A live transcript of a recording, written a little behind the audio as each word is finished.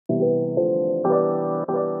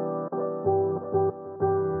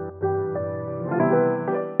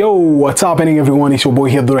What's happening, everyone? It's your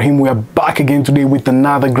boy here, Abdurrahim. We are back again today with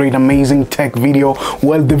another great, amazing tech video.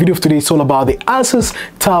 Well, the video of today is all about the ASUS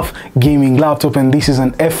TUF gaming laptop, and this is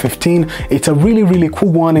an F15. It's a really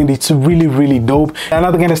cool one, and it's really dope.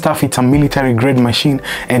 Another kind of stuff, it's a military grade machine,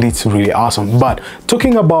 and it's really awesome. But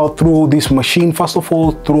talking about through this machine, first of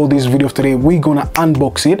all, through this video of today, we're gonna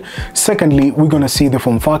unbox it. Secondly, we're gonna see the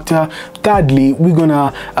form factor. Thirdly, we're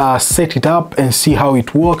gonna set it up and see how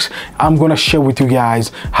it works. I'm gonna share with you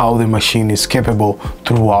guys how the machine is capable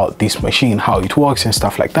throughout this machine, how it works and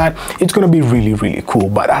stuff like that. It's gonna be really cool.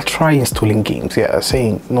 But I'll try installing games. Yeah,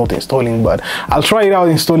 saying not installing, but I'll try it out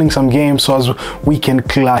installing some games so as we can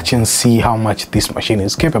clutch and see how much this machine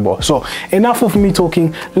is capable. So enough of me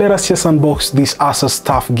talking, let us just unbox this ASUS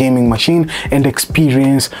TUF gaming machine and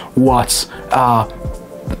experience what's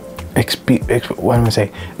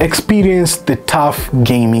experience the TUF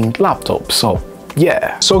gaming laptop. So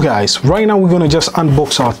yeah, so guys, right now we're gonna just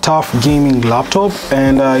unbox our TUF gaming laptop,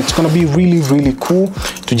 and it's gonna be really cool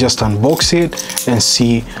to just unbox it and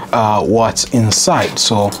see what's inside.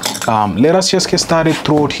 So let us just get started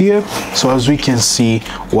through it here so as we can see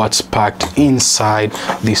what's packed inside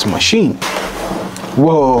this machine.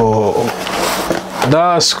 Whoa,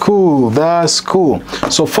 that's cool.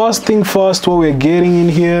 So first thing first, what we're getting in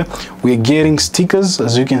here, we're getting stickers.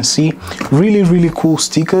 As you can see, really cool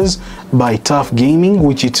stickers by TUF Gaming,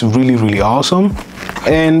 which is really awesome.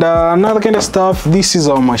 And another kind of stuff, this is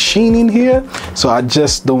our machine in here, so I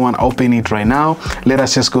just don't want to open it right now. Let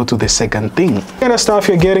us just go to the second thing. Kind of stuff,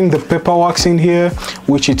 you're getting the paperwork in here,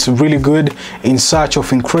 which it's really good. In Search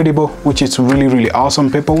of Incredible, which is really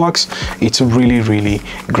awesome paperwork. It's a really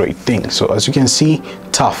great thing. So as you can see,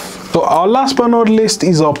 TUF. So our last but not least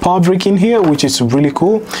is our power brick in here, which is really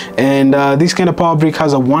cool. And this kind of power brick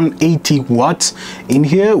has a 180 watts in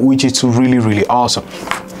here, which is really awesome.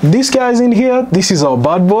 This guy's in here, this is our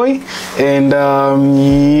bad boy, and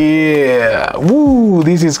yeah, woo,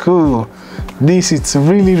 this is cool. This is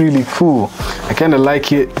really cool. I kind of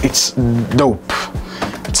like it. It's dope.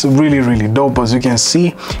 It's really dope. As you can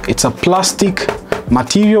see, it's a plastic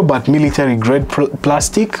material, but military grade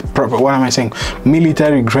plastic. What am I saying?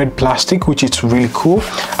 Military grade plastic, which is really cool.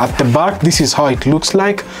 At the back, this is how it looks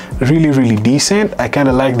like. Really decent. I kind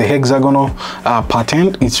of like the hexagonal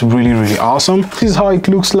pattern. It's really awesome. This is how it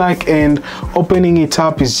looks like, and opening it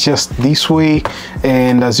up is just this way.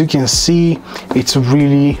 And as you can see, it's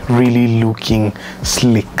really looking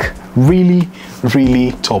slick.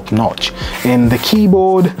 Really top notch. And the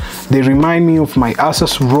keyboard, they remind me of my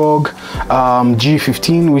ASUS ROG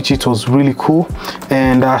G15, which it was really cool.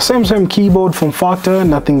 And same keyboard form factor,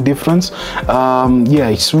 nothing different. Yeah,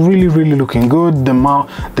 it's really really looking good.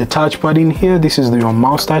 The touchpad in here, this is your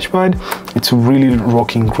mouse touchpad. It's really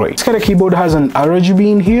rocking great. This kind of keyboard has an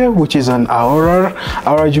RGB in here, which is an Aurora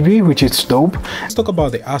RGB, which is dope. Let's talk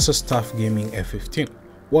about the ASUS TUF Gaming F15.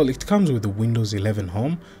 Well, it comes with the Windows 11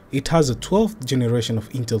 Home. It has a 12th generation of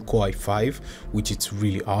Intel Core i5, which is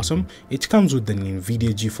really awesome. It comes with the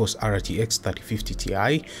NVIDIA GeForce RTX 3050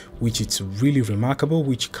 Ti, which is really remarkable,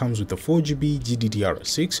 which comes with the 4GB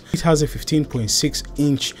GDDR6. It has a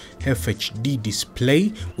 15.6-inch FHD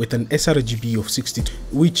display with an sRGB of 60,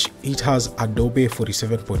 which it has Adobe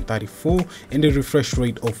 47.34 and a refresh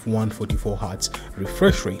rate of 144 Hz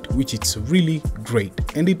refresh rate, which is really great.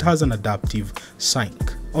 And it has an adaptive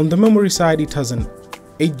sync. On the memory side, it has an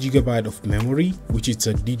 8GB of memory, which is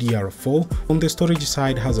a DDR4. On the storage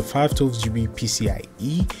side, has a 512GB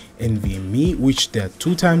PCIe NVMe, which there are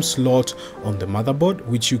 2x slot on the motherboard,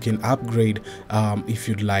 which you can upgrade if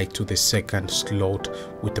you'd like to the second slot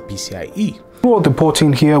with the PCIe. Throughout the ports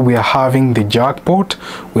in here, we are having the jack port,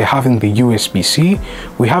 we're having the USB-C,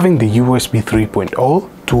 we're having the USB 3.0,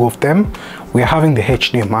 two of them, we're having the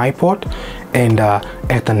HDMI port and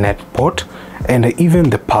Ethernet port, and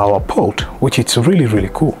even the power port, which is really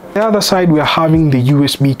cool. On the other side, we are having the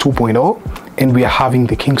USB 2.0 and we are having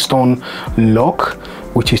the Kingston lock,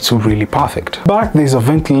 which is really perfect. Back, there's a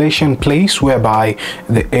ventilation place whereby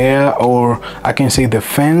the air, or I can say the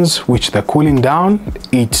fans, which they're cooling down,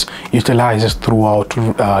 it utilizes throughout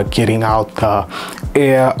getting out the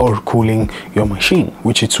air or cooling your machine,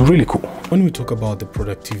 which is really cool. When we talk about the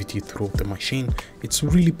productivity throughout the machine, it's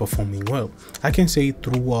really performing well. I can say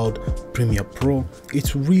throughout Premiere Pro,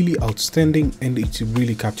 it's really outstanding, and it's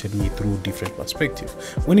really captured me through different perspectives.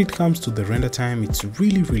 When it comes to the render time, it's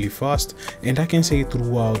really fast, and I can say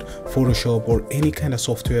throughout Photoshop or any kind of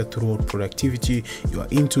software throughout productivity you are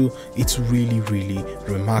into, it's really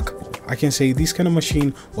remarkable. I can say this kind of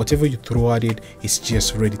machine, whatever you throw at it, it's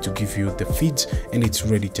just ready to give you the feeds, and it's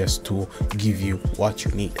ready just to give you what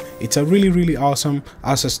you need. It's a really really awesome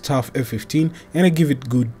ASUS TUF F15, and I give it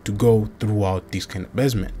good to go throughout this kind of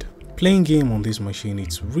basement. Playing game on this machine,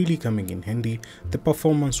 it's really coming in handy. The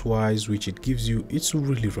performance wise which it gives you, it's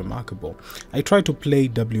really remarkable. I tried to play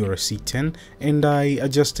WRC 10 and I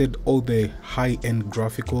adjusted all the high-end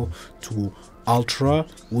graphical to ultra,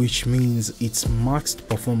 which means it's maxed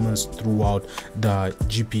performance throughout the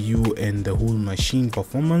GPU and the whole machine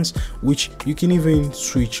performance, which you can even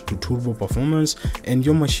switch to turbo performance and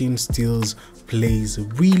your machine still plays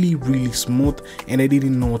really smooth, and I did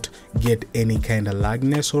not get any kind of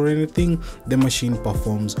lagness or anything. The machine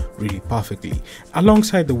performs really perfectly.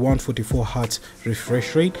 Alongside the 144 Hz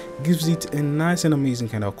refresh rate gives it a nice and amazing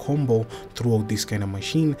kind of combo throughout this kind of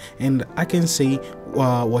machine, and I can say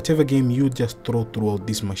whatever game you just throw throughout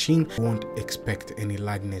this machine, you won't expect any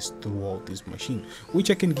lagness throughout this machine, which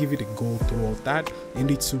I can give it a go throughout that, and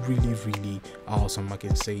it's really awesome, I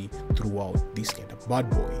can say, throughout this kind of bad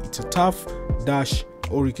boy. It's a tough dash,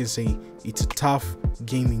 or you can say it's a tough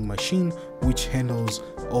gaming machine which handles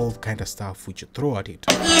all kind of stuff which you throw at it.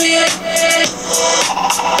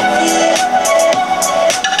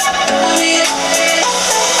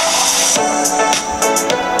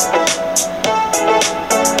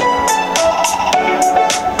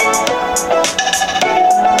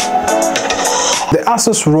 The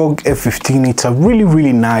ASUS ROG F15, it's a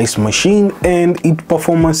really nice machine, and its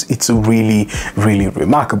performance, it's really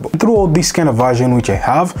remarkable. Throughout this kind of version which I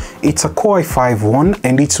have, it's a Core i5 one,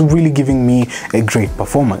 and it's really giving me a great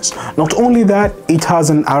performance. Not only that, it has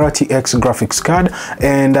an RTX graphics card,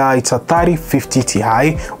 and it's a 3050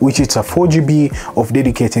 Ti, which is a 4GB of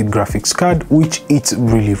dedicated graphics card, which it's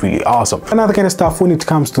really awesome. Another kind of stuff when it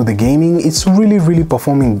comes to the gaming, it's really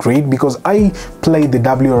performing great, because I played the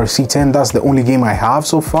WRC 10. That's the only game I have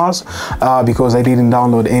so far, because I didn't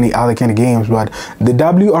download any other kind of games, but the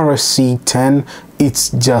WRC 10, it's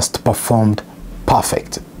just performed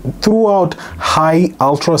perfect throughout high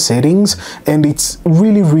ultra settings, and it's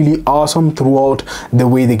really awesome throughout the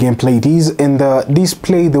way the gameplay it is, and the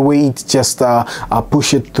display, the way it's just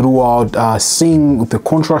push it throughout, seeing the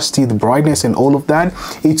contrast, the brightness and all of that,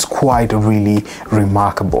 it's quite really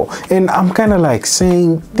remarkable. And I'm kind of like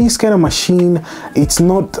saying this kind of machine, it's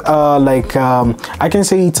not I can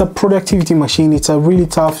say it's a productivity machine. It's a really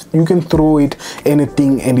tough, you can throw it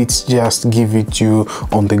anything and it's just give it you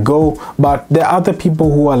on the go. But there are other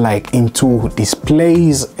people who are like into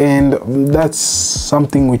displays, and that's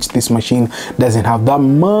something which this machine doesn't have that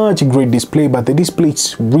much great display, but the display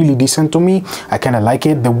is really decent to me. I kind of like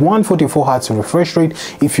it. The 144 Hz refresh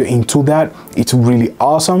rate, if you're into that, it's really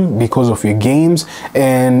awesome because of your games.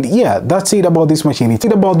 And yeah, that's it about this machine. It's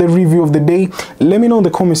it about the review of the day. Let me know in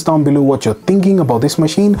the comments down below what you're thinking about this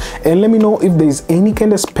machine, and let me know if there's any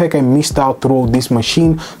kind of spec I missed out throughout this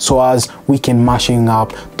machine, so as we can mashing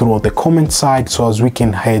up throughout the comment side, so as we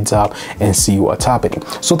can heads up and see what's happening.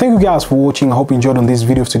 So thank you guys for watching. I hope you enjoyed on this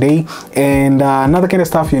video today, and another kind of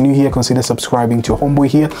stuff, if you're new here, consider subscribing to your homeboy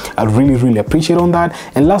here. I really appreciate on that.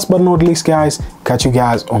 And last but not least, guys, catch you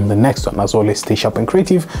guys on the next one. As always, stay sharp and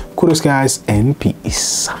creative. Kudos guys, and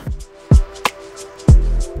peace.